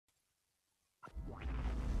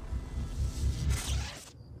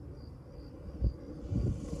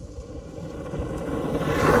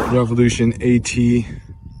Revolution AT,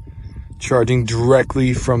 charging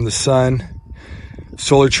directly from the sun.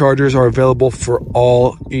 Solar chargers are available for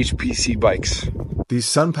all HPC bikes. These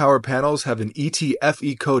sun power panels have an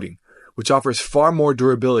ETFE coating, which offers far more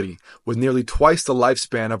durability with nearly twice the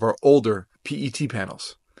lifespan of our older PET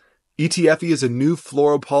panels. ETFE is a new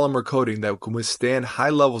fluoropolymer coating that can withstand high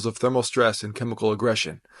levels of thermal stress and chemical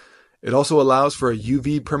aggression. It also allows for a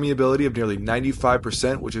UV permeability of nearly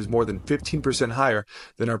 95%, which is more than 15% higher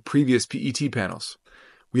than our previous PET panels.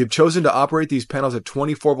 We have chosen to operate these panels at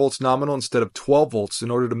 24 volts nominal instead of 12 volts in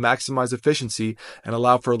order to maximize efficiency and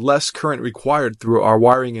allow for less current required through our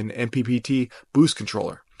wiring and MPPT boost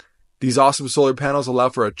controller. These awesome solar panels allow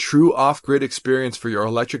for a true off-grid experience for your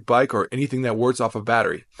electric bike or anything that works off a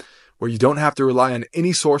battery, where you don't have to rely on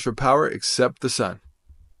any source for power except the sun.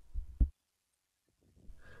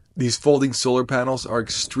 These folding solar panels are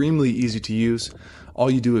extremely easy to use.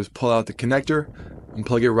 All you do is pull out the connector and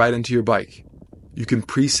plug it right into your bike. You can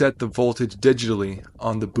preset the voltage digitally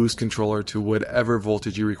on the boost controller to whatever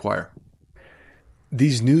voltage you require.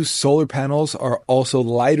 These new solar panels are also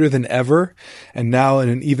lighter than ever, and now in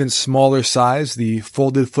an even smaller size. The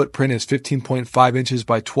folded footprint is 15.5 inches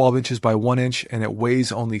by 12 inches by 1 inch, and it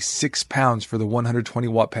weighs only 6 pounds for the 120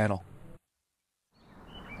 watt panel.